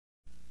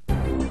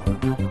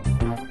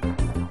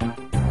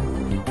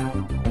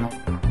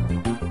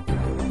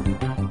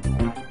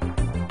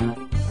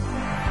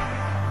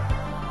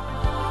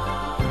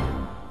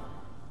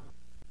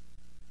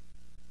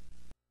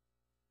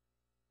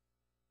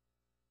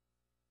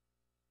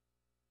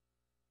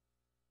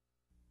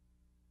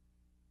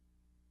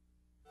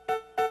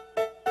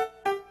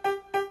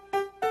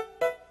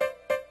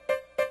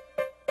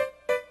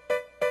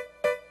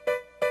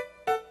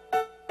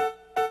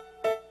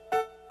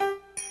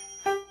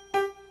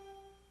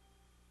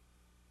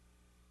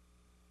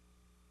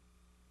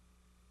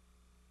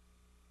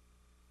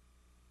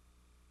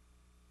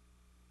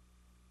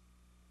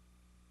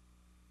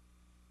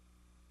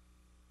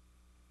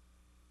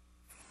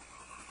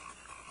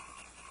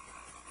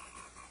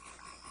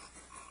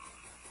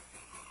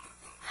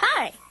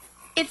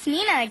It's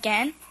Nina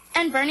again,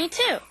 and Bernie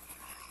too.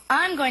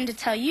 I'm going to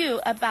tell you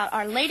about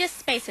our latest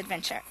space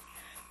adventure.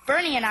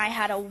 Bernie and I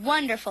had a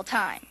wonderful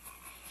time.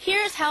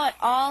 Here's how it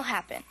all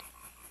happened.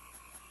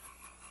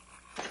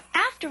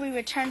 After we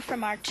returned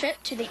from our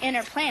trip to the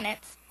inner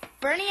planets,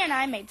 Bernie and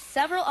I made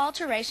several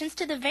alterations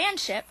to the van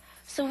ship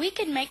so we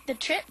could make the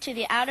trip to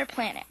the outer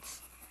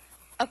planets.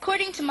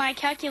 According to my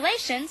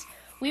calculations,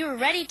 we were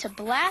ready to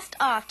blast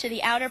off to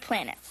the outer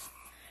planets.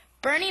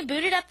 Bernie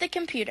booted up the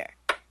computer,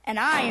 and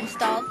I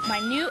installed my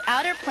new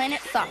outer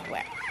planet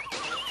software.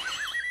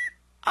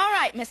 All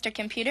right, Mr.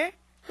 Computer,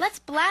 let's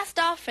blast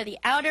off for the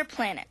outer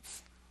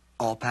planets.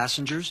 All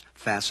passengers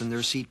fasten their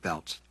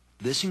seatbelts.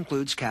 This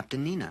includes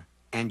Captain Nina.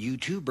 And you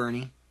too,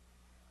 Bernie.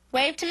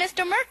 Wave to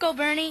Mr. Merkel,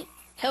 Bernie.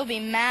 He'll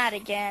be mad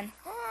again.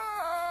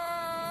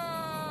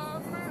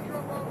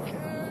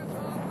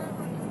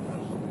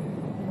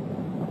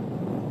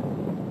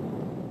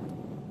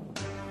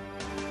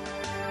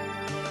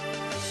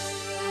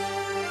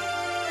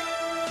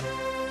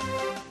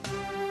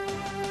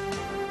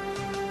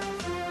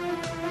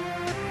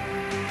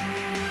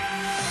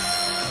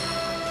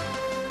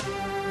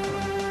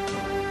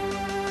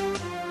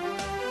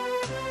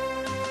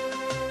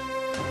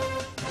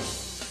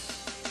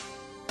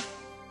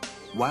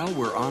 While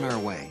we're on our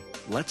way,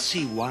 let's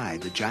see why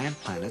the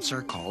giant planets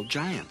are called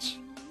giants.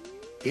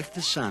 If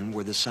the sun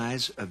were the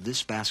size of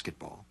this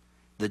basketball,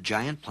 the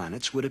giant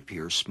planets would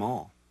appear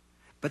small.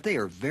 But they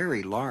are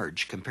very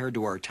large compared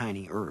to our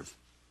tiny Earth.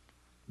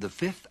 The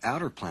fifth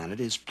outer planet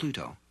is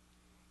Pluto.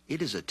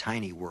 It is a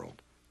tiny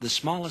world, the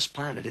smallest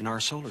planet in our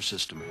solar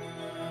system.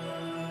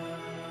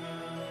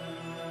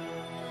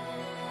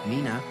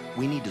 Nina,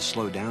 we need to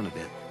slow down a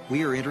bit.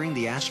 We are entering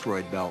the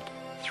asteroid belt,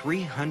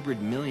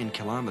 300 million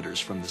kilometers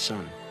from the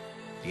Sun.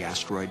 The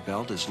asteroid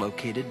belt is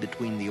located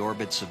between the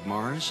orbits of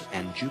Mars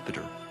and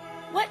Jupiter.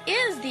 What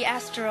is the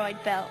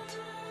asteroid belt?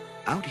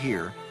 Out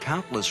here,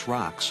 countless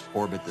rocks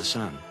orbit the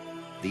Sun.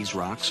 These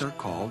rocks are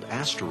called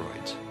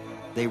asteroids.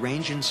 They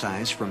range in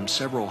size from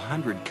several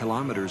hundred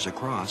kilometers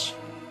across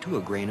to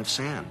a grain of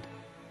sand.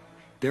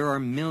 There are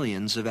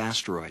millions of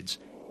asteroids.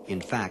 In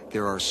fact,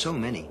 there are so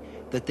many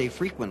that they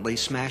frequently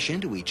smash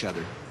into each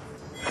other.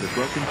 The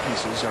broken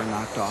pieces are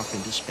knocked off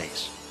into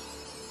space.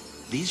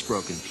 These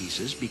broken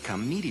pieces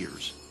become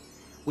meteors.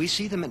 We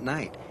see them at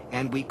night,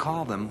 and we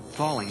call them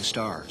falling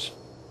stars.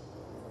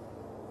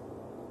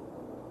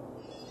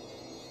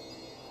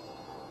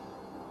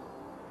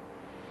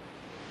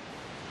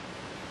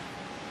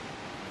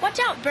 Watch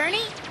out,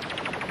 Bernie!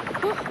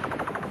 Whew,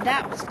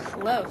 that was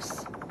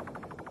close.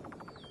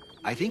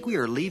 I think we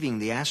are leaving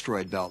the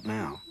asteroid belt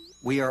now.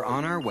 We are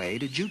on our way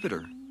to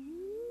Jupiter.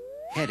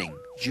 Heading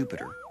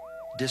Jupiter.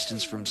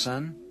 Distance from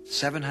Sun,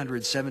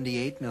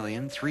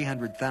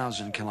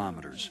 778,300,000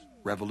 kilometers.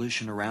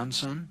 Revolution around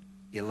Sun,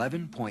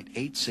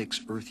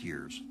 11.86 Earth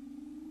years.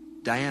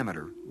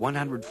 Diameter,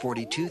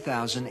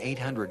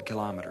 142,800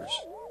 kilometers.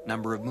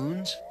 Number of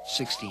moons,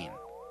 16.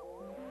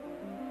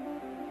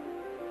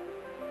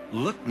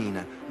 Look,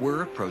 Nina,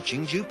 we're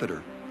approaching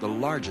Jupiter, the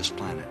largest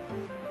planet.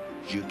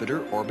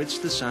 Jupiter orbits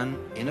the Sun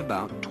in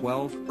about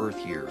 12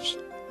 Earth years,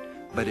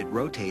 but it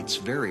rotates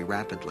very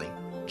rapidly.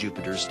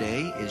 Jupiter's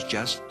day is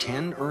just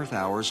 10 Earth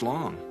hours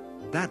long.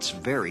 That's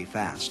very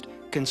fast,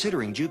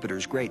 considering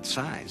Jupiter's great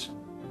size.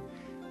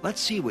 Let's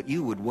see what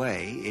you would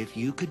weigh if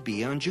you could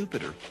be on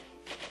Jupiter.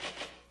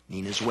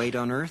 Nina's weight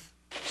on Earth,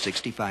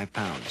 65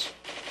 pounds.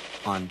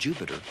 On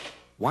Jupiter,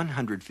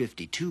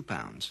 152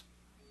 pounds.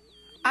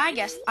 I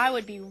guess I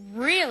would be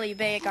really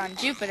big on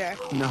Jupiter.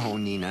 No,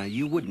 Nina,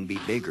 you wouldn't be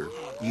bigger.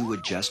 You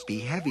would just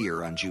be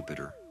heavier on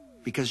Jupiter,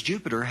 because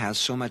Jupiter has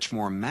so much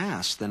more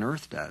mass than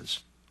Earth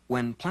does.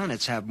 When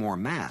planets have more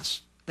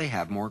mass, they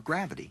have more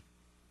gravity.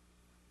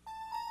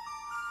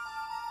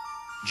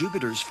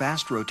 Jupiter's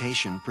fast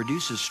rotation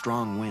produces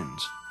strong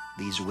winds.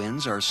 These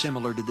winds are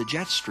similar to the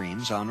jet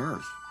streams on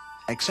Earth,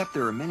 except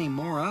there are many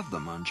more of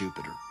them on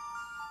Jupiter.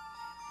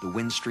 The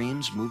wind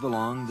streams move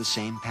along the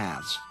same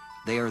paths.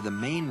 They are the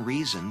main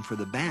reason for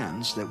the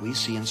bands that we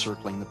see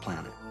encircling the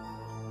planet.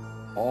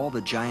 All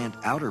the giant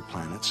outer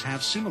planets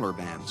have similar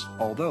bands,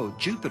 although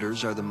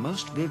Jupiter's are the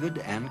most vivid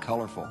and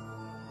colorful.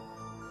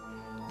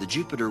 The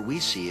Jupiter we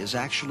see is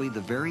actually the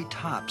very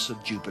tops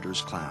of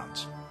Jupiter's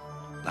clouds.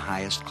 The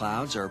highest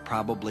clouds are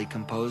probably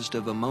composed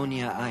of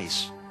ammonia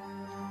ice.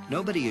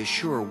 Nobody is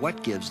sure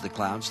what gives the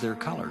clouds their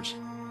colors.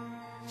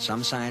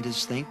 Some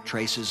scientists think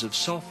traces of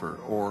sulfur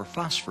or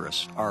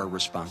phosphorus are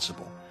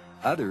responsible.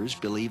 Others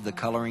believe the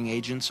coloring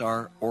agents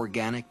are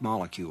organic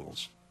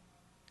molecules.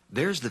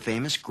 There's the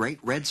famous Great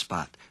Red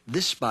Spot.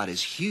 This spot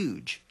is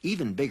huge,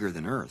 even bigger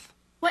than Earth.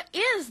 What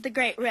is the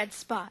Great Red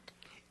Spot?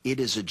 It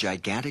is a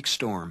gigantic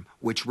storm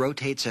which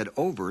rotates at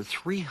over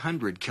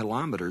 300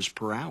 kilometers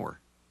per hour.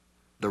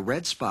 The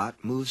red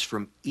spot moves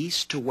from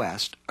east to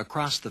west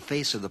across the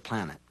face of the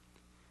planet.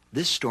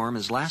 This storm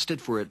has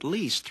lasted for at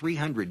least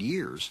 300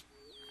 years.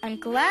 I'm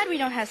glad we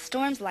don't have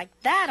storms like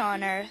that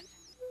on Earth.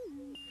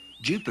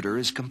 Jupiter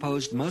is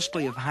composed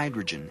mostly of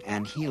hydrogen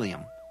and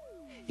helium.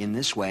 In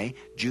this way,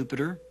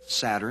 Jupiter,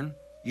 Saturn,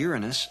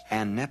 Uranus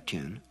and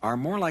Neptune are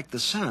more like the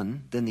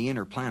Sun than the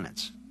inner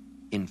planets.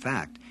 In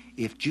fact,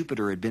 if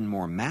Jupiter had been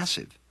more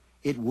massive,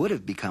 it would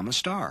have become a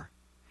star,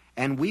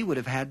 and we would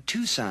have had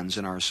 2 suns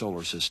in our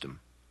solar system.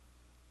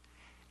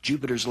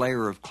 Jupiter's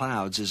layer of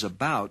clouds is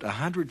about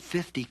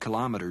 150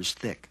 kilometers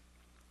thick.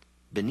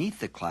 Beneath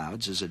the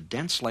clouds is a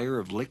dense layer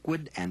of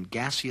liquid and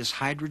gaseous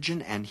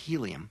hydrogen and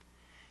helium,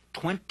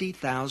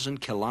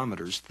 20,000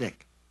 kilometers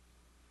thick.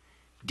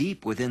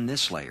 Deep within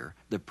this layer,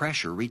 the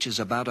pressure reaches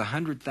about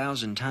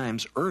 100,000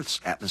 times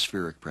Earth's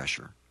atmospheric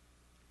pressure.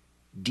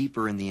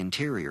 Deeper in the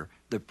interior,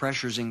 the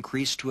pressures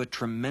increase to a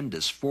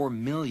tremendous 4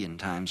 million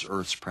times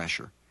Earth's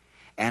pressure,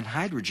 and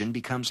hydrogen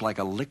becomes like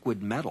a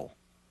liquid metal.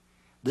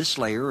 This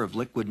layer of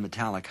liquid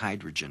metallic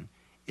hydrogen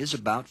is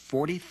about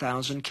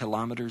 40,000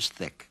 kilometers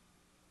thick.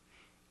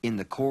 In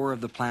the core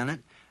of the planet,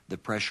 the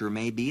pressure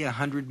may be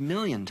 100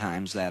 million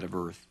times that of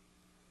Earth.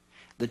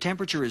 The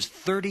temperature is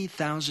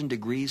 30,000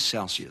 degrees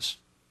Celsius.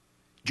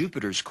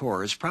 Jupiter's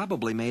core is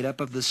probably made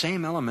up of the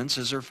same elements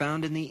as are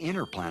found in the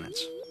inner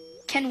planets.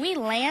 Can we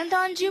land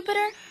on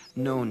Jupiter?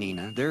 No,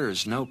 Nina, there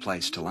is no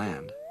place to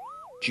land.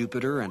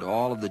 Jupiter and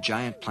all of the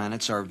giant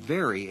planets are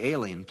very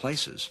alien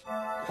places,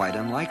 quite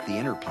unlike the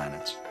inner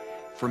planets.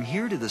 From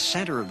here to the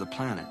center of the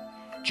planet,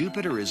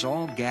 Jupiter is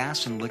all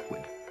gas and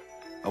liquid,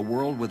 a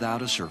world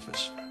without a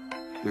surface.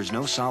 There's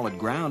no solid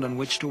ground on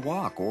which to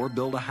walk or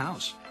build a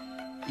house.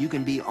 You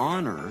can be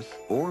on Earth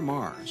or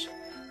Mars,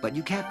 but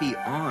you can't be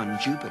on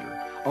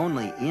Jupiter,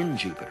 only in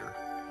Jupiter,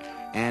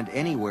 and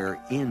anywhere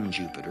in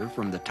Jupiter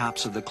from the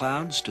tops of the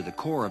clouds to the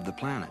core of the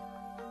planet.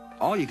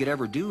 All you could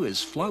ever do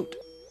is float.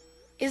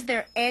 Is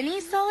there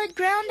any solid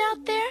ground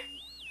out there?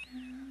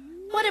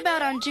 What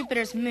about on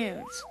Jupiter's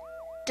moons?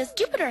 Does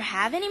Jupiter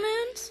have any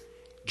moons?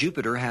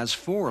 Jupiter has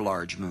 4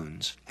 large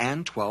moons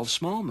and 12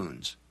 small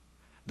moons.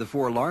 The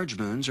 4 large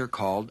moons are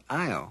called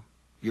Io,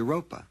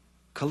 Europa,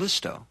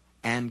 Callisto,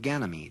 and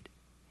Ganymede.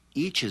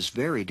 Each is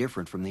very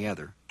different from the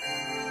other.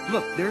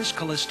 Look, there's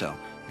Callisto,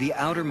 the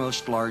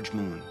outermost large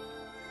moon.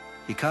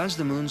 Because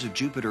the moons of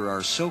Jupiter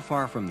are so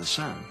far from the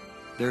Sun,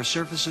 their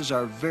surfaces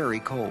are very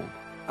cold,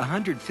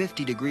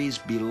 150 degrees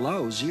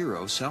below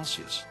 0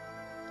 Celsius.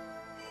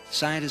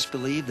 Scientists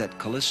believe that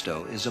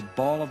Callisto is a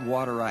ball of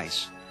water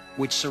ice,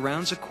 which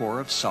surrounds a core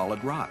of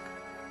solid rock.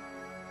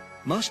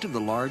 Most of the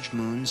large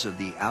moons of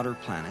the outer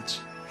planets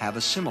have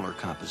a similar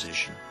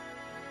composition,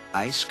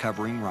 ice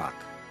covering rock.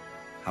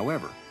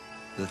 However,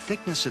 the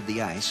thickness of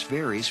the ice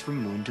varies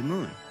from moon to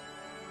moon.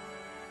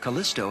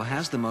 Callisto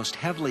has the most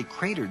heavily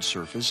cratered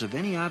surface of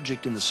any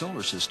object in the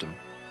solar system.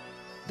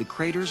 The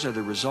craters are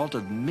the result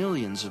of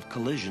millions of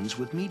collisions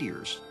with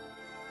meteors.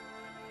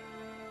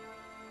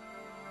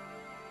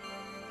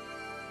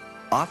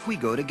 Off we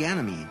go to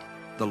Ganymede,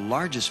 the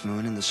largest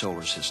moon in the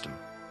solar system.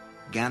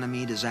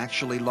 Ganymede is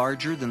actually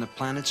larger than the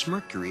planets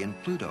Mercury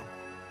and Pluto.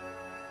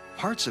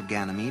 Parts of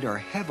Ganymede are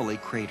heavily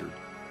cratered.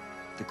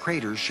 The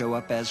craters show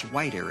up as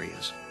white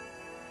areas.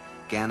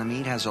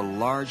 Ganymede has a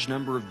large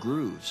number of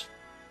grooves.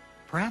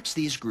 Perhaps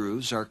these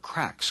grooves are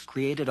cracks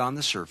created on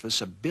the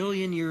surface 1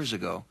 billion years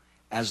ago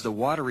as the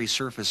watery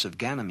surface of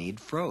Ganymede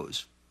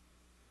froze.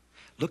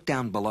 Look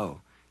down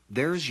below.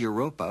 There's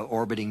Europa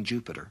orbiting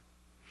Jupiter,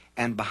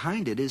 and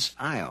behind it is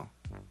Io.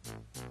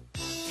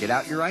 Get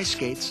out your ice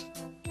skates.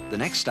 The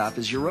next stop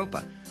is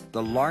Europa,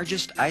 the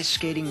largest ice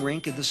skating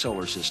rink in the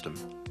solar system.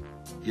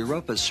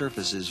 Europa's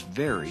surface is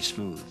very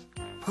smooth,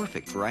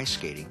 perfect for ice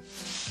skating.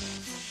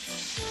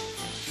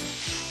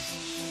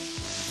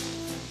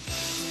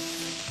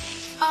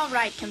 All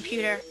right,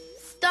 computer.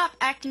 Stop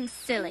acting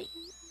silly.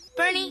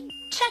 Bernie,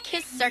 check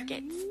his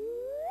circuits.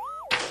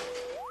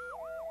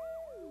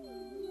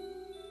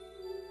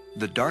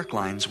 The dark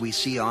lines we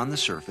see on the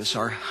surface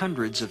are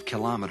hundreds of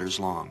kilometers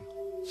long.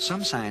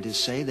 Some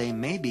scientists say they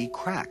may be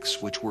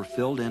cracks which were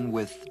filled in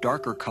with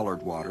darker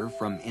colored water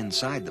from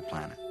inside the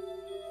planet.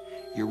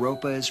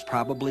 Europa is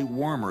probably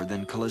warmer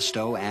than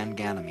Callisto and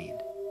Ganymede.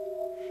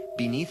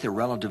 Beneath a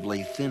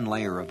relatively thin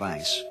layer of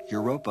ice,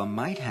 Europa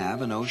might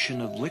have an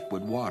ocean of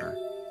liquid water.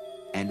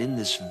 And in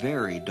this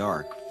very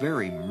dark,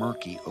 very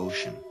murky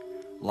ocean,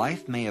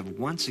 life may have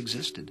once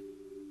existed,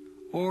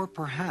 or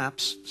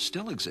perhaps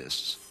still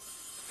exists.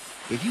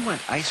 If you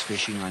went ice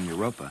fishing on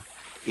Europa,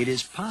 it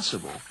is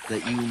possible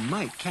that you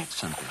might catch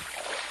something.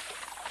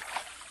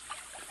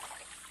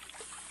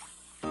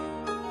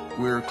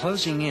 We're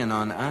closing in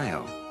on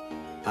Io.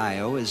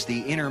 Io is the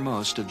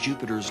innermost of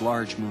Jupiter's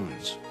large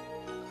moons.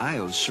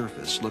 Io's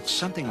surface looks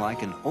something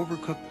like an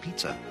overcooked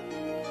pizza.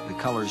 The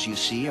colors you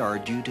see are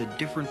due to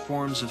different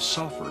forms of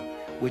sulfur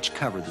which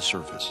cover the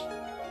surface.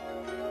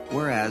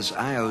 Whereas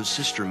Io's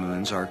sister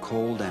moons are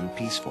cold and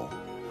peaceful,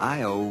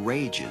 Io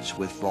rages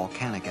with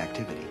volcanic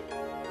activity.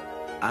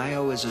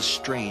 Io is a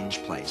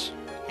strange place.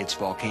 Its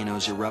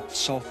volcanoes erupt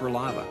sulfur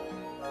lava.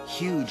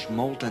 Huge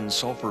molten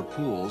sulfur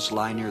pools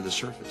lie near the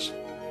surface.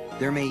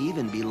 There may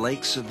even be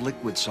lakes of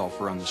liquid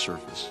sulfur on the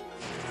surface.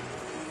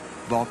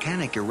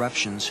 Volcanic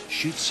eruptions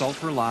shoot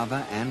sulfur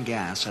lava and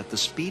gas at the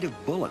speed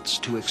of bullets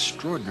to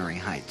extraordinary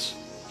heights.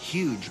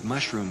 Huge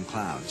mushroom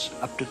clouds,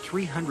 up to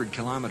 300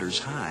 kilometers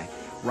high,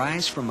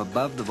 rise from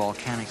above the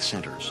volcanic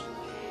centers,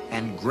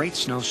 and great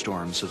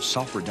snowstorms of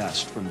sulfur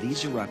dust from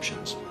these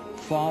eruptions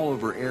fall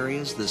over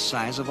areas the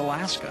size of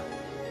Alaska.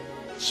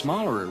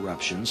 Smaller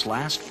eruptions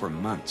last for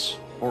months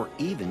or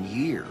even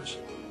years.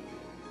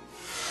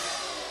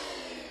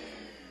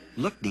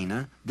 Look,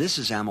 Nina, this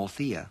is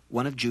Amalthea,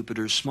 one of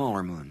Jupiter's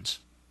smaller moons.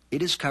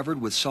 It is covered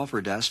with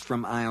sulfur dust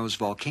from Io's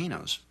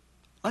volcanoes.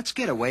 Let's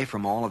get away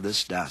from all of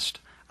this dust.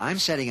 I'm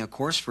setting a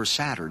course for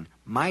Saturn,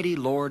 mighty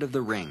lord of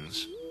the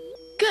rings.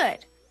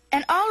 Good.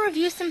 And I'll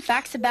review some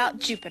facts about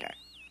Jupiter.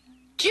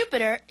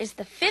 Jupiter is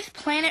the 5th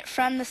planet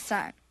from the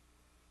Sun.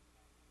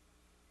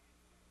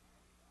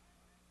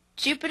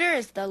 Jupiter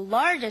is the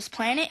largest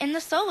planet in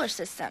the solar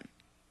system.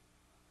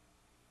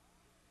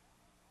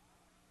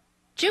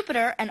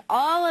 Jupiter and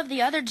all of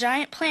the other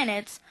giant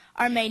planets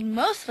are made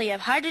mostly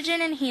of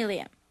hydrogen and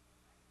helium.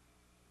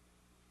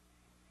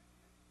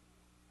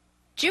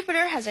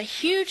 Jupiter has a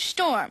huge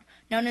storm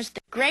known as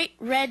the Great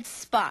Red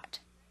Spot.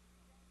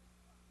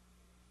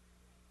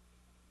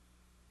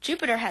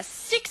 Jupiter has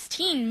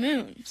 16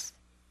 moons.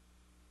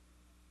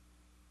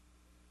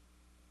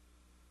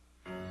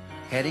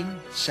 Heading,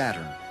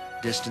 Saturn.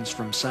 Distance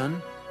from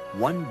Sun,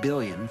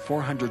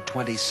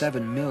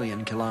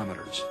 1,427,000,000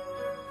 kilometers.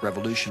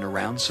 Revolution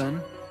around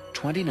Sun,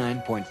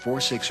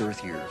 29.46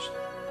 Earth years.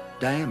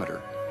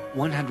 Diameter,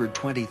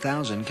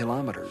 120,000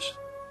 kilometers.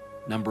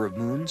 Number of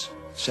moons,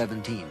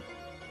 17.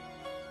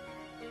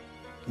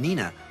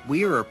 Nina,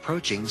 we are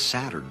approaching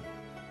Saturn.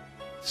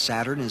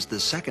 Saturn is the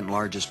second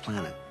largest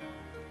planet.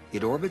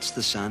 It orbits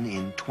the Sun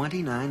in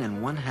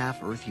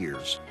 29½ Earth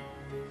years.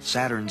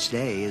 Saturn's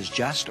day is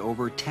just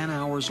over 10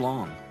 hours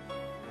long.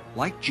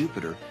 Like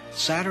Jupiter,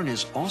 Saturn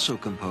is also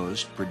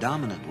composed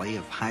predominantly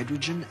of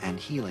hydrogen and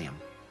helium.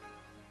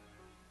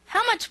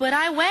 How much would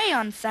I weigh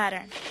on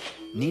Saturn?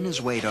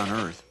 Nina's weight on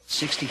Earth,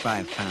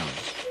 65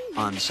 pounds.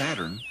 On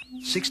Saturn,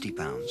 60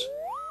 pounds.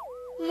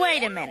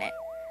 Wait a minute.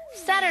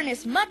 Saturn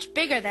is much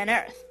bigger than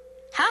Earth.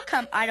 How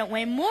come I don't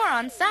weigh more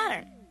on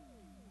Saturn?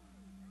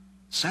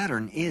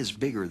 Saturn is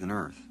bigger than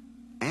Earth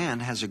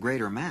and has a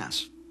greater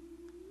mass,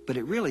 but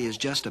it really is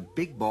just a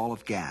big ball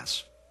of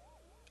gas.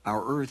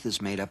 Our Earth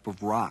is made up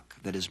of rock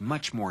that is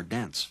much more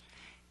dense.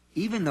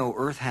 Even though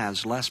Earth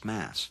has less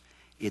mass,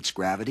 its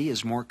gravity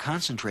is more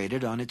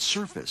concentrated on its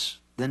surface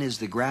than is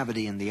the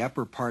gravity in the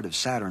upper part of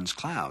Saturn's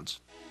clouds.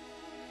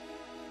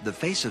 The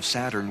face of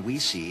Saturn we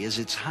see is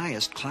its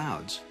highest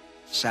clouds.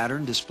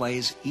 Saturn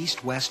displays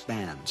east-west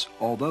bands,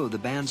 although the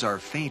bands are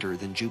fainter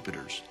than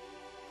Jupiter's.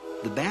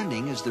 The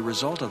banding is the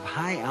result of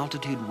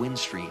high-altitude wind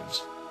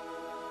streams.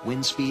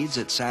 Wind speeds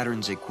at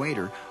Saturn's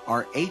equator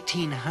are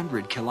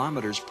 1,800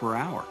 kilometers per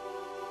hour.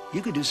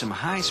 You could do some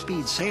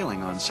high-speed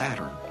sailing on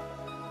Saturn.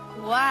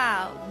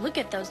 Wow, look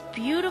at those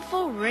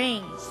beautiful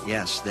rings.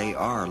 Yes, they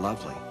are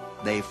lovely.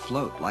 They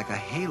float like a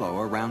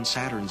halo around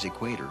Saturn's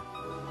equator.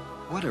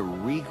 What a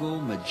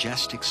regal,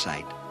 majestic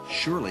sight.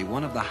 Surely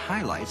one of the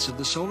highlights of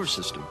the solar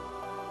system.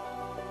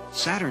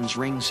 Saturn's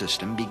ring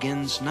system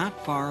begins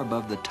not far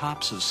above the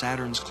tops of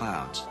Saturn's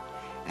clouds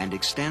and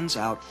extends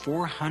out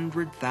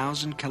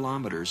 400,000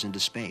 kilometers into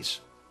space.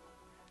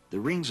 The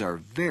rings are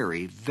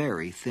very,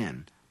 very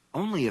thin,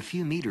 only a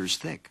few meters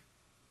thick.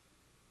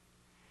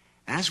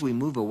 As we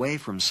move away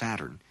from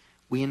Saturn,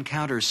 we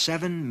encounter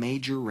 7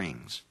 major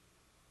rings.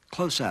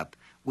 Close up,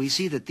 we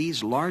see that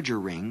these larger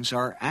rings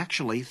are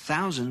actually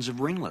thousands of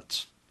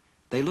ringlets.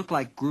 They look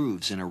like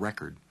grooves in a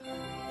record.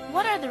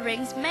 What are the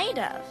rings made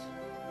of?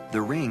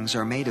 The rings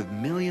are made of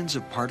millions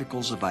of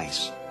particles of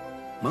ice.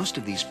 Most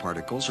of these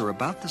particles are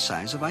about the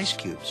size of ice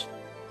cubes.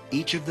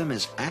 Each of them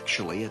is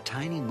actually a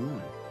tiny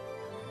moon.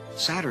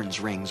 Saturn's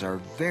rings are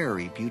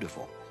very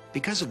beautiful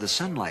because of the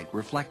sunlight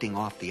reflecting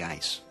off the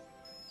ice.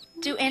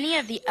 Do any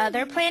of the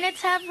other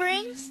planets have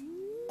rings?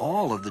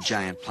 All of the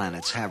giant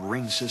planets have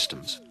ring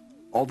systems,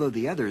 although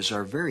the others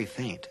are very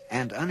faint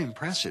and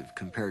unimpressive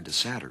compared to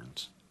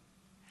Saturn's.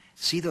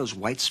 See those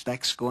white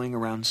specks going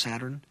around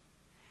Saturn?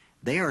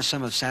 They are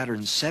some of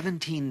Saturn's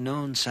 17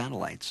 known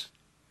satellites.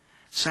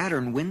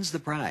 Saturn wins the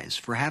prize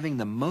for having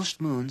the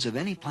most moons of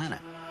any planet.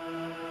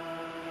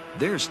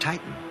 There's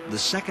Titan, the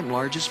second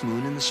largest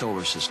moon in the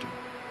solar system.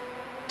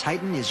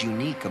 Titan is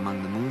unique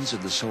among the moons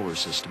of the solar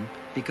system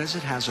because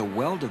it has a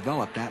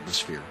well-developed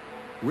atmosphere,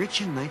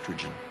 rich in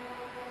nitrogen.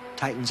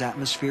 Titan's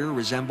atmosphere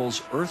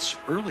resembles Earth's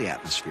early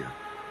atmosphere.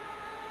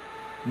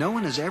 No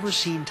one has ever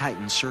seen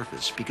Titan's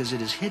surface because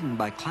it is hidden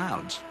by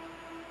clouds.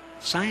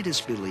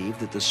 Scientists believe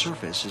that the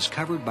surface is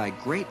covered by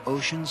great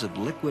oceans of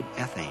liquid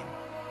ethane.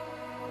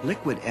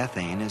 Liquid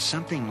ethane is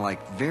something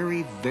like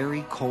very,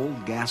 very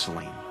cold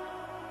gasoline.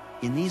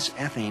 In these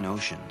ethane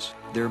oceans,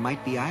 there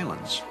might be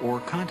islands or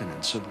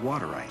continents of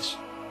water ice.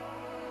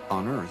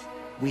 On Earth,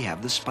 we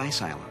have the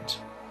Spice Islands.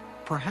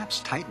 Perhaps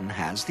Titan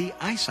has the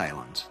Ice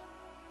Islands.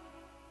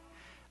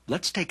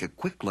 Let's take a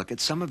quick look at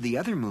some of the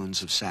other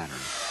moons of Saturn.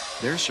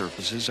 Their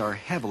surfaces are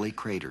heavily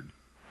cratered,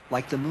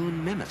 like the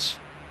moon Mimas.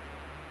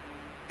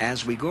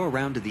 As we go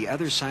around to the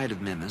other side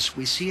of Mimas,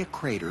 we see a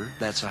crater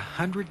that's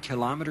 100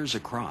 kilometers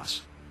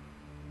across.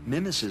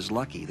 Mimas is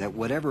lucky that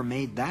whatever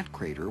made that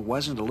crater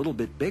wasn't a little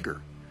bit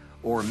bigger.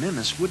 or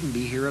Mimas wouldn't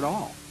be here at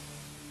all.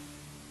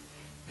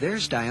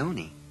 There's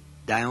Dione.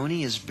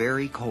 Dione is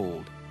very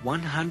cold,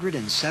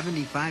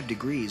 175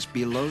 degrees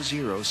below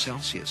 0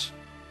 Celsius.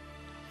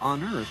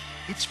 On Earth,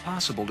 it's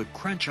possible to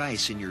crunch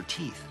ice in your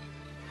teeth.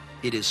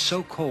 It is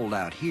so cold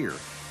out here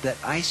that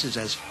ice is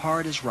as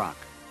hard as rock.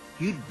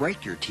 You'd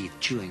break your teeth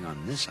chewing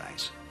on this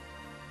ice.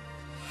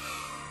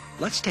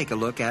 Let's take a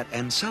look at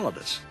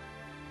Enceladus.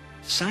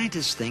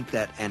 Scientists think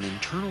that an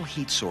internal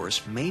heat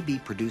source may be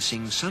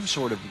producing some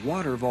sort of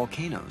water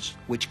volcanoes,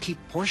 which keep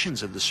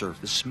portions of the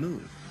surface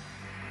smooth.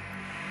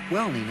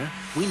 Well, Nina,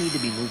 we need to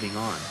be moving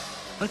on.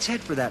 Let's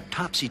head for that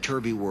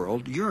topsy-turvy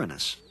world,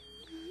 Uranus.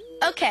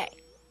 Okay,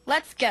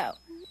 let's go.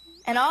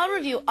 And I'll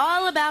review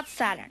all about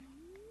Saturn.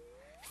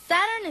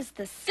 Saturn is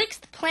the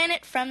 6th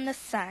planet from the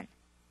Sun.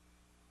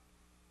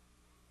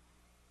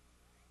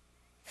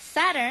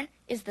 Saturn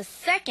is the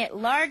 2nd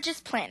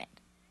largest planet.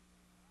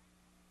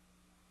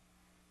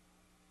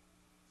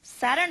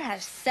 Saturn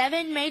has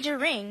 7 major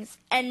rings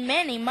and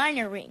many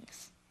minor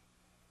rings.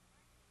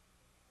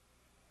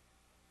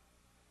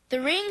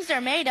 The rings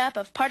are made up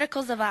of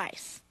particles of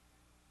ice.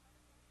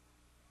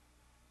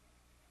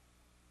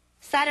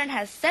 Saturn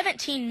has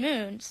 17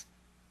 moons,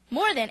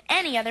 more than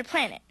any other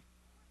planet.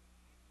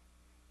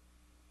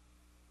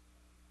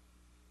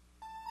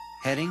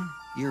 Heading,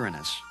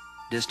 Uranus.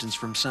 Distance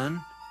from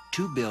Sun,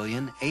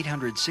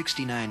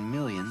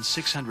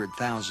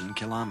 2,869,600,000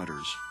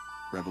 kilometers.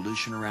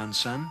 Revolution around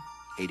Sun,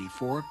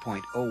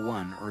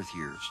 84.01 Earth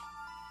years.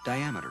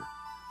 Diameter,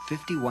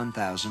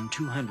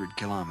 51,200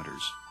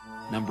 kilometers.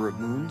 Number of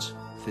moons,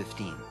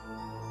 15.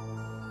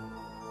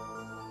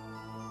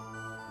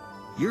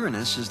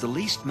 Uranus is the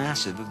least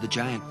massive of the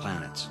giant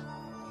planets.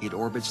 It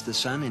orbits the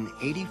Sun in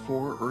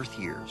 84 Earth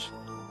years.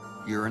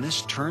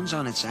 Uranus turns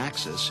on its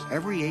axis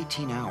every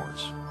 18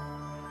 hours.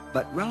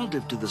 But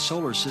relative to the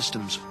solar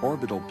system's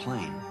orbital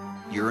plane,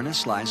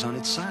 Uranus lies on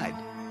its side.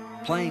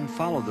 Playing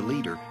follow the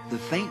leader, the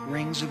faint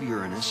rings of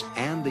Uranus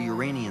and the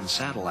Uranian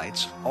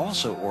satellites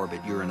also orbit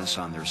Uranus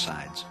on their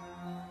sides.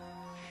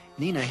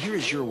 Nina, here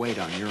is your weight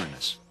on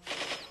Uranus.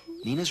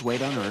 Nina's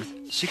weight on Earth,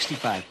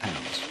 65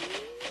 pounds.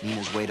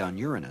 Nina's weight on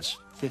Uranus,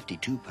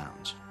 52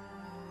 pounds.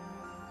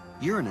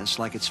 Uranus,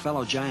 like its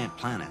fellow giant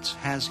planets,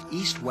 has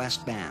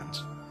east-west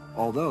bands,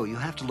 although you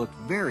have to look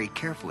very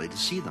carefully to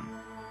see them.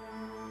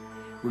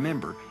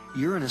 Remember,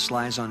 Uranus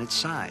lies on its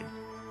side.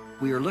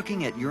 We are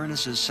looking at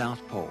Uranus's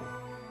south pole.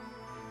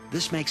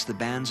 This makes the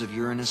bands of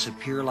Uranus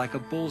appear like a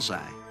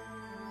bullseye.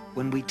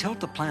 When we tilt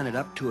the planet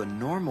up to a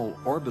normal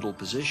orbital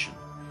position,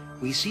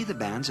 we see the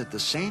bands at the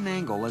same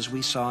angle as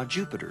we saw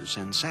Jupiter's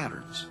and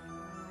Saturn's.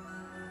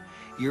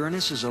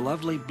 Uranus is a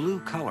lovely blue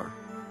color.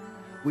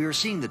 We are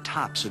seeing the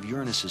tops of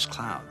Uranus's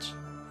clouds.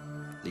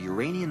 The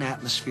Uranian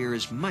atmosphere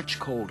is much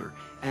colder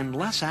and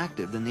less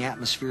active than the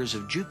atmospheres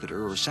of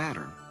Jupiter or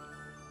Saturn.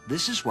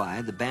 This is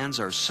why the bands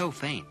are so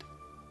faint.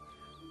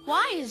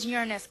 Why is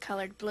Uranus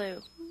colored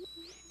blue?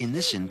 In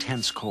this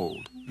intense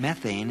cold,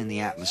 methane in the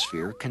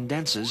atmosphere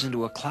condenses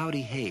into a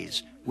cloudy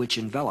haze which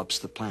envelops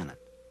the planet.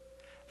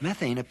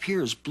 Methane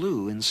appears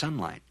blue in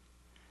sunlight.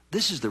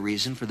 This is the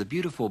reason for the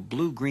beautiful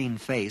blue-green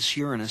face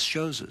Uranus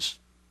shows us.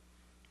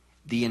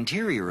 The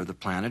interior of the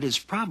planet is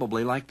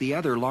probably like the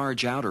other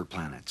large outer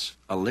planets,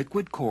 a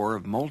liquid core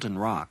of molten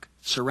rock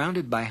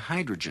surrounded by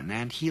hydrogen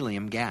and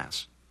helium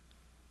gas.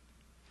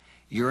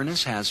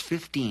 Uranus has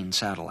 15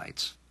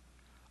 satellites.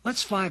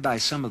 Let's fly by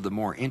some of the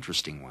more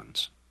interesting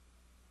ones.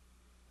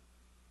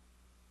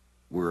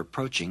 We're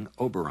approaching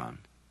Oberon.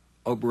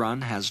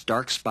 Oberon has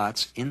dark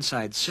spots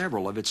inside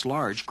several of its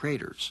large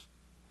craters.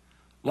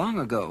 Long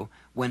ago,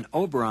 when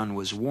Oberon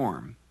was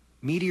warm,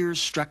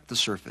 meteors struck the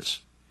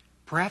surface.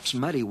 Perhaps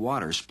muddy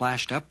water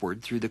splashed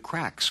upward through the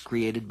cracks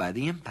created by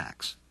the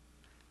impacts.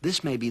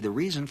 This may be the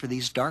reason for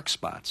these dark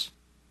spots.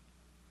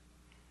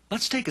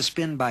 Let's take a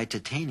spin by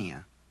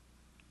Titania.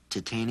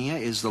 Titania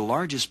is the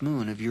largest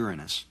moon of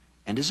Uranus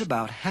and is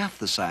about half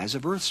the size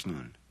of Earth's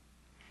moon.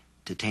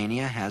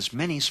 Titania has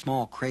many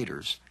small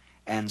craters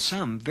and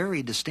some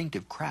very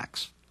distinctive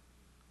cracks.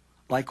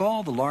 Like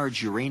all the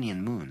large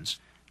Uranian moons,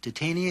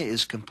 Titania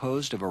is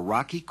composed of a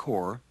rocky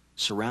core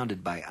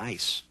surrounded by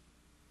ice.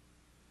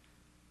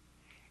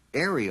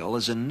 Ariel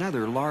is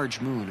another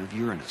large moon of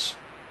Uranus.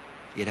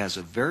 It has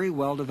a very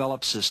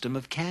well-developed system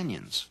of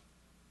canyons.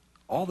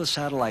 All the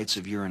satellites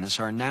of Uranus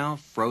are now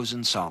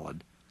frozen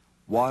solid.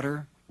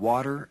 Water,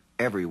 water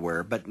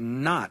everywhere, but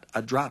not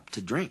a drop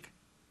to drink.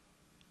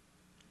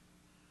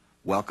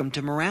 Welcome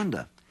to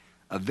Miranda,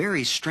 a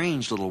very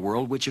strange little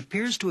world which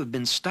appears to have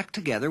been stuck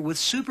together with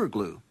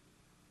superglue.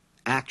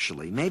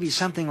 Actually, maybe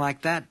something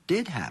like that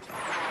did happen.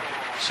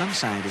 Some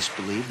scientists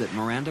believe that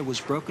Miranda was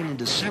broken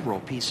into several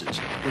pieces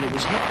when it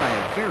was hit by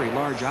a very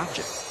large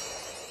object.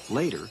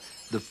 Later,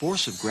 the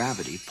force of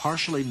gravity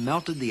partially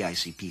melted the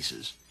icy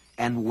pieces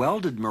and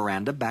welded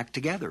Miranda back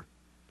together.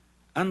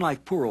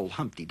 Unlike poor old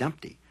Humpty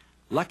Dumpty,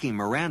 lucky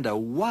Miranda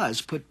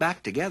was put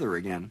back together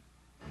again.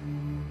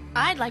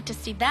 I'd like to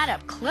see that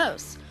up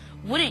close.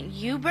 Wouldn't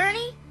you,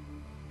 Bernie?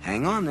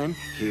 Hang on then,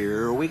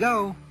 here we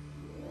go.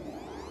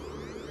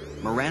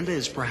 Miranda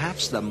is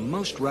perhaps the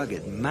most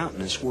rugged,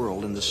 mountainous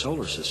world in the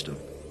solar system.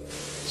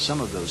 Some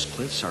of those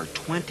cliffs are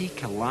 20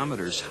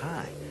 kilometers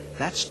high.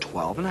 That's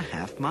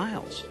 12.5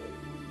 miles.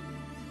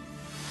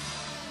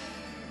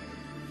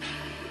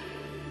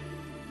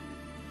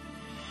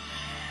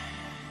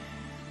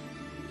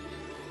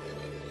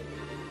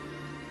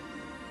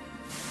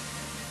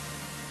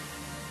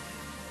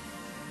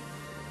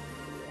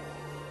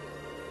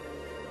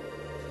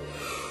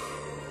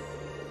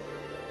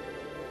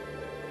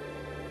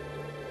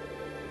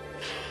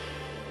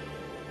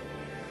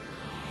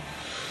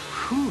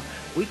 Whew,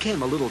 we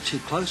came a little too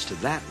close to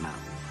that mountain.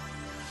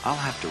 I'll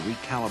have to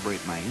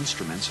recalibrate my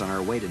instruments on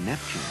our way to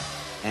Neptune,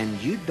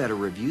 and you'd better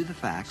review the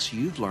facts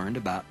you've learned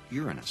about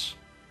Uranus.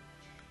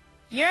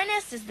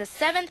 Uranus is the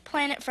 7th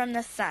planet from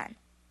the Sun.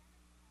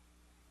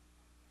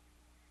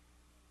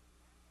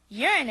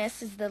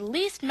 Uranus is the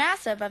least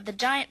massive of the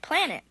giant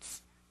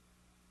planets.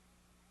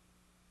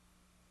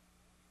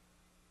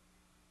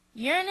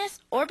 Uranus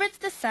orbits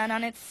the Sun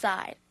on its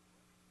side.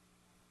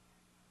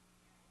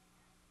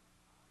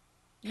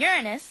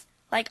 Uranus,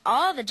 like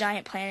all the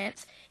giant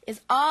planets,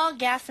 is all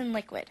gas and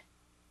liquid.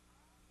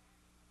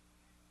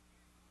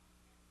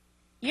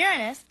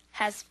 Uranus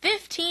has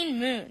 15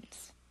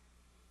 moons.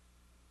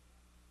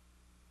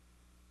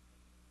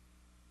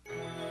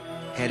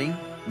 Heading,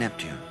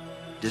 Neptune.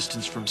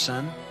 Distance from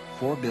Sun,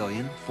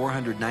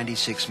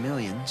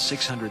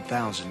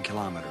 4,496,600,000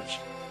 kilometers.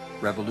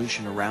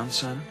 Revolution around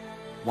Sun,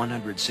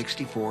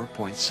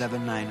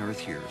 164.79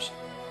 Earth years.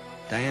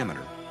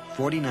 Diameter,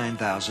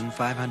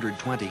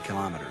 49,520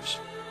 kilometers.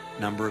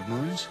 Number of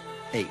moons,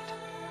 8.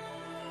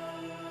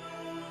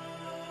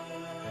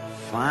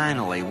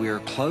 Finally, we are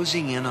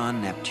closing in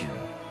on Neptune.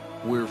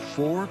 We're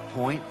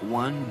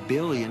 4.1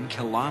 billion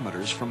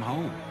kilometers from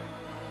home.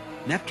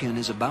 Neptune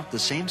is about the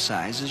same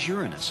size as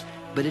Uranus,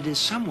 but it is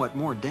somewhat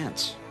more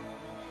dense.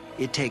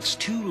 It takes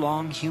 2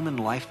 long human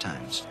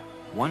lifetimes,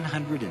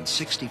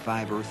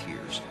 165 Earth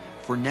years,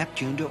 for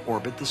Neptune to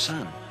orbit the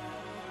Sun.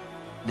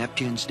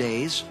 Neptune's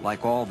days,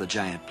 like all the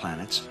giant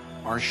planets,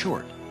 are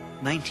short,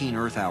 19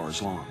 Earth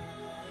hours long.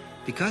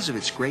 Because of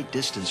its great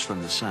distance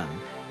from the Sun,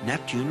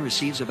 Neptune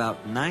receives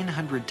about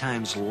 900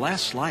 times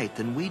less light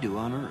than we do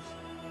on Earth.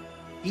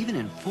 Even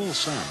in full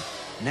sun,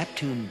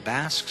 Neptune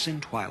basks in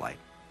twilight.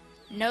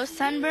 No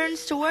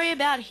sunburns to worry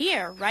about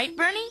here, right,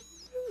 Bernie?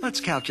 Let's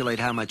calculate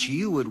how much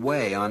you would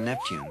weigh on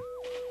Neptune.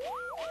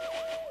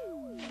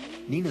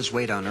 Nina's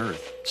weight on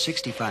Earth,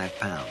 65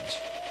 pounds.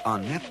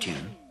 On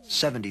Neptune,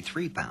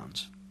 73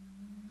 pounds.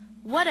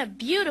 What a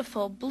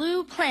beautiful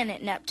blue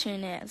planet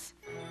Neptune is.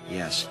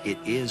 Yes, it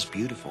is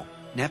beautiful.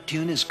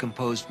 Neptune is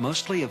composed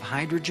mostly of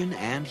hydrogen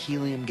and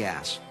helium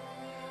gas.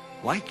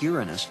 Like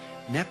Uranus,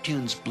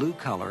 Neptune's blue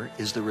color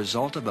is the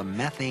result of a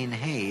methane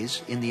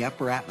haze in the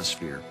upper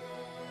atmosphere.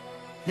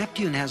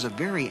 Neptune has a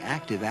very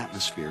active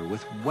atmosphere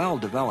with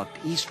well-developed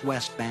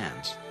east-west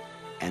bands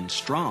and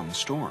strong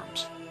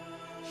storms.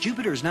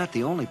 Jupiter is not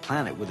the only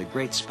planet with a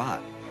great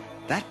spot.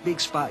 That big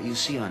spot you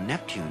see on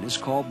Neptune is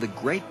called the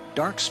Great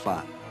Dark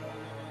Spot.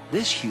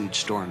 This huge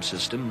storm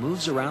system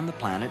moves around the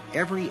planet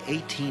every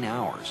 18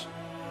 hours.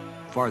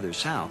 Farther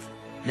south,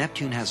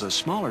 Neptune has a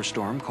smaller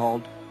storm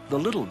called the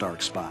Little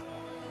Dark Spot.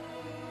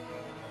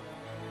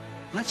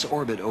 Let's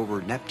orbit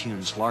over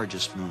Neptune's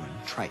largest moon,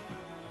 Triton.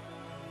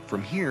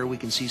 From here, we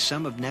can see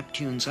some of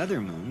Neptune's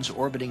other moons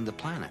orbiting the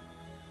planet.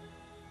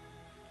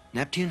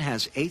 Neptune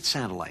has 8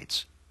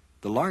 satellites.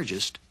 The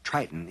largest,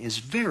 Triton, is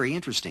very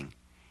interesting.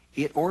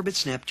 It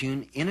orbits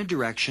Neptune in a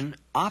direction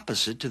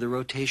opposite to the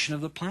rotation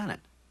of the planet.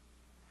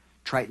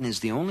 Triton is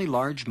the only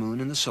large moon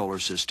in the solar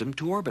system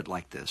to orbit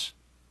like this.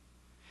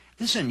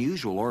 This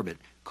unusual orbit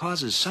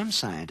causes some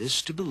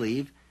scientists to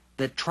believe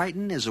that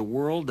Triton is a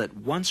world that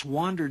once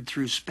wandered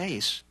through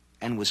space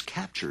and was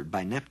captured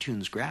by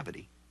Neptune's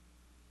gravity.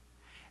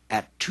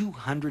 At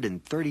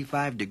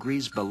 235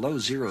 degrees below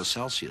 0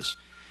 Celsius,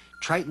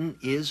 Triton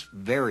is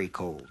very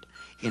cold.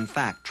 In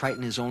fact,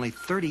 Triton is only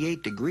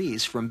 38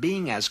 degrees from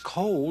being as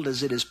cold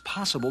as it is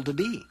possible to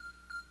be.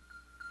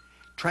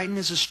 Triton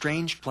is a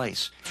strange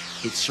place.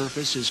 Its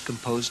surface is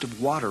composed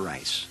of water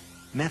ice,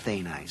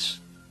 methane ice,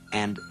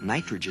 and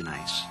nitrogen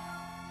ice,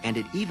 and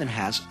it even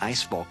has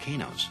ice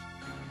volcanoes.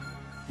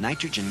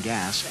 Nitrogen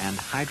gas and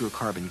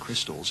hydrocarbon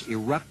crystals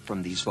erupt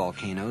from these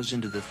volcanoes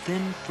into the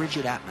thin,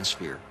 frigid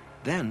atmosphere,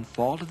 then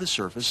fall to the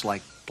surface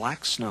like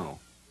black snow.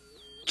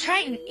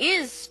 Triton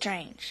is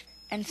strange,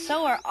 and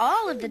so are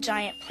all of the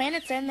giant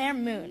planets and their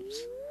moons.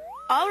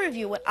 I'll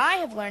review what I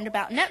have learned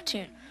about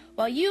Neptune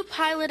while you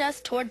pilot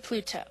us toward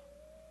Pluto.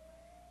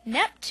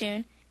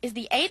 Neptune is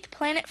the 8th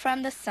planet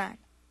from the Sun.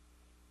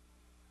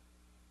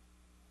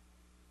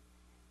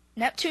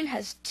 Neptune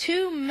has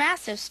 2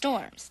 massive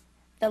storms,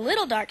 the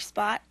Little Dark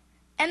Spot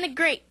and the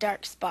Great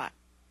Dark Spot.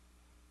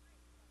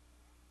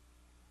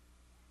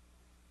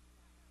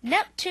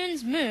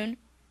 Neptune's moon,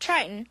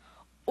 Triton,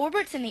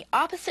 orbits in the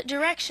opposite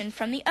direction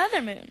from the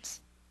other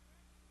moons.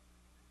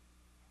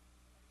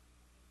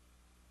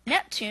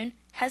 Neptune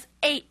has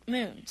 8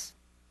 moons.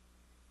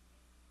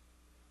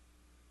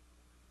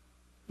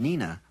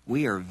 Nina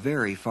We are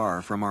very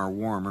far from our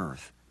warm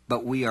Earth,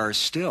 but we are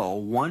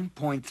still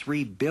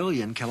 1.3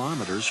 billion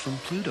kilometers from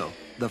Pluto,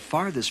 the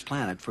farthest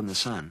planet from the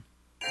Sun.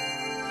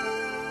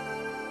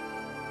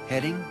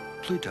 Heading,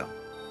 Pluto.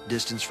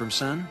 Distance from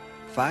Sun,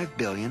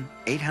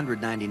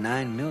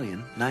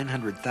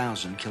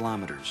 5,899,900,000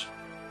 kilometers.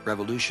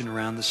 Revolution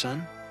around the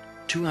Sun,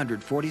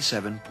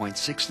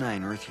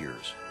 247.69 Earth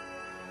years.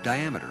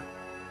 Diameter,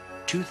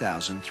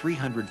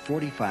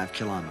 2,345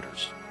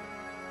 kilometers.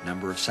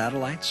 Number of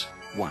satellites,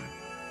 1.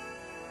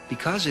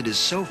 Because it is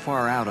so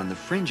far out on the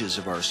fringes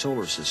of our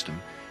solar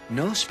system,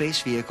 no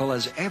space vehicle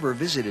has ever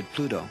visited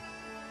Pluto.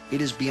 It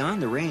is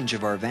beyond the range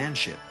of our van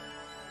ship.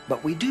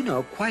 But we do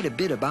know quite a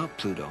bit about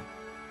Pluto.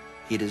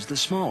 It is the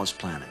smallest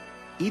planet,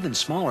 even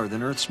smaller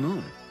than Earth's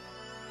moon.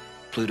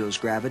 Pluto's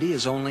gravity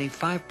is only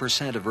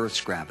 5% of Earth's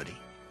gravity.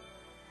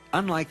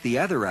 Unlike the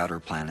other outer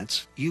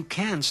planets, you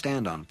can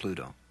stand on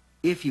Pluto.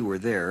 If you were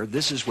there,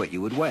 this is what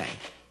you would weigh.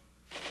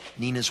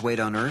 Nina's weight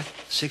on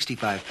Earth,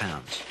 65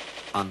 pounds.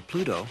 On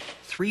Pluto,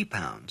 3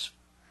 pounds.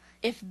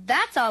 If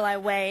that's all I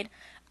weighed,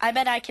 I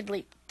bet I could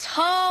leap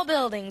tall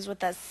buildings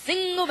with a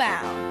single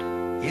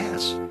bound.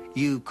 Yes,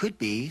 you could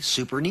be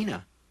Super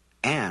Nina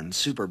and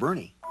Super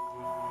Bernie.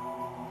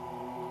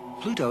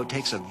 Pluto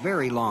takes a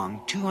very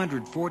long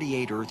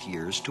 248 Earth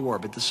years to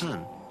orbit the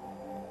Sun.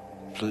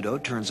 Pluto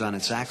turns on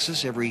its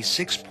axis every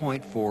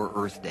 6.4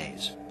 Earth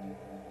days.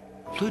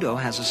 Pluto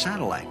has a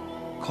satellite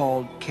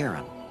called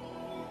Charon.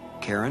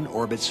 Charon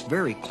orbits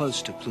very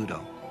close to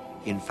Pluto.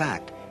 In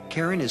fact,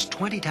 Charon is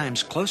 20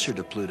 times closer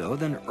to Pluto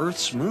than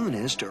Earth's moon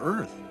is to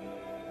Earth.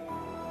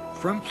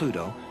 From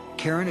Pluto,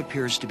 Charon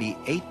appears to be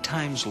 8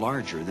 times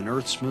larger than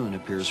Earth's moon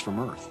appears from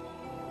Earth.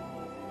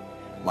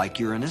 Like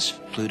Uranus,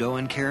 Pluto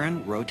and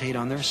Charon rotate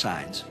on their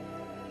sides.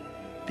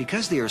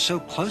 Because they are so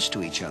close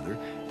to each other,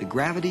 the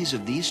gravities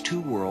of these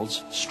two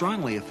worlds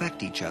strongly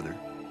affect each other.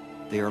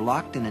 They are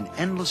locked in an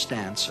endless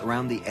dance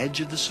around the edge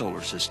of the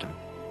solar system.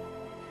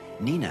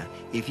 Nina,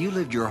 if you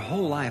lived your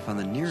whole life on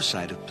the near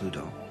side of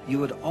Pluto, you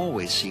would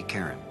always see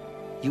Charon.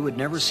 You would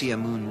never see a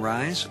moon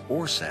rise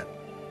or set.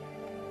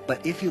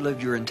 But if you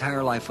lived your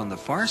entire life on the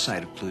far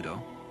side of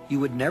Pluto, you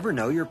would never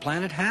know your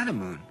planet had a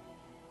moon.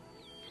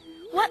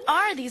 What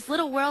are these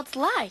little worlds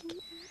like?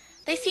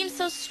 They seem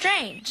so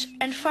strange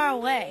and far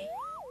away.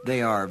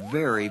 They are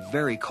very,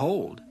 very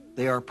cold.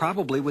 They are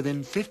probably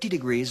within 50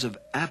 degrees of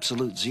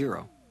absolute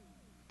zero.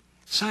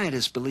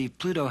 Scientists believe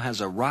Pluto has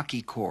a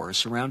rocky core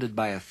surrounded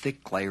by a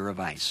thick layer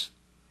of ice.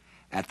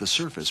 At the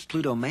surface,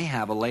 Pluto may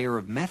have a layer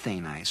of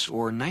methane ice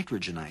or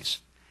nitrogen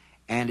ice,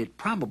 and it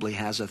probably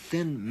has a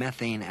thin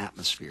methane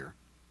atmosphere.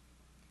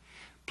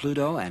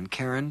 Pluto and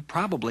Charon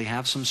probably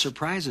have some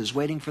surprises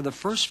waiting for the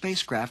first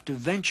spacecraft to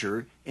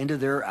venture into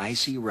their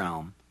icy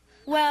realm.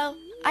 Well,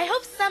 I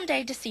hope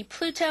someday to see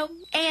Pluto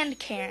and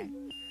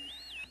Charon.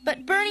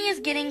 But Bernie is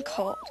getting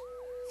cold,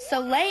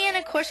 so lay in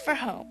a course for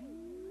home.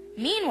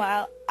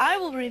 Meanwhile, I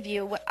will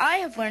review what I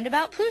have learned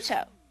about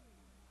Pluto.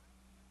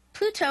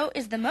 Pluto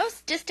is the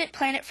most distant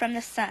planet from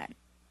the Sun.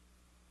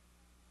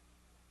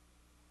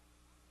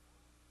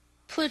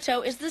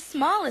 Pluto is the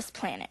smallest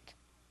planet.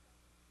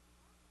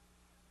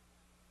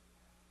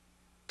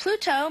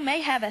 Pluto may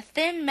have a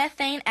thin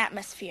methane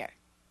atmosphere.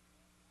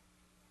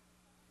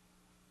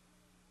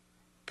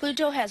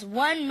 Pluto has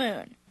one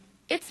moon.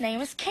 Its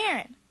name is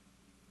Charon.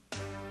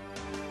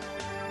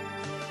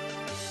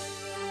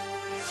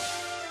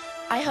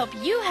 I hope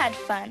you had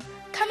fun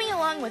coming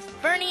along with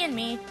Bernie and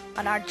me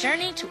on our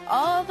journey to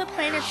all the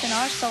planets in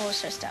our solar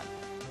system.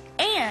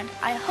 And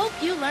I hope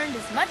you learned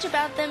as much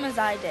about them as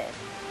I did.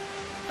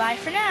 Bye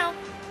for now.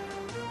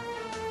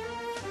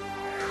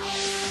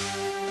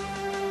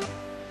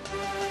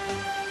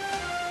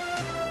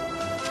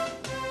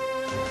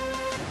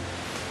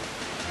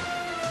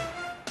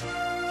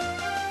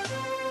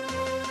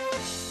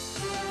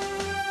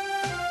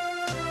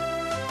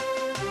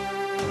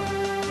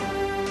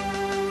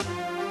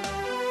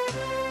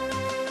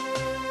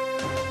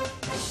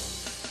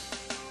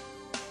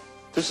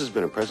 This has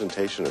been a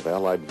presentation of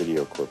Allied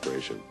Video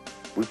Corporation.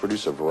 We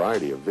produce a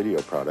variety of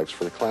video products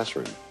for the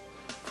classroom.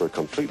 For a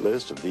complete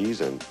list of these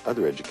and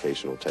other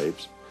educational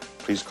tapes,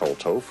 please call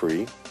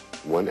toll-free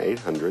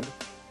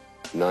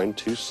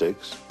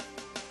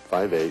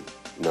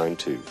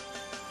 1-800-926-5892.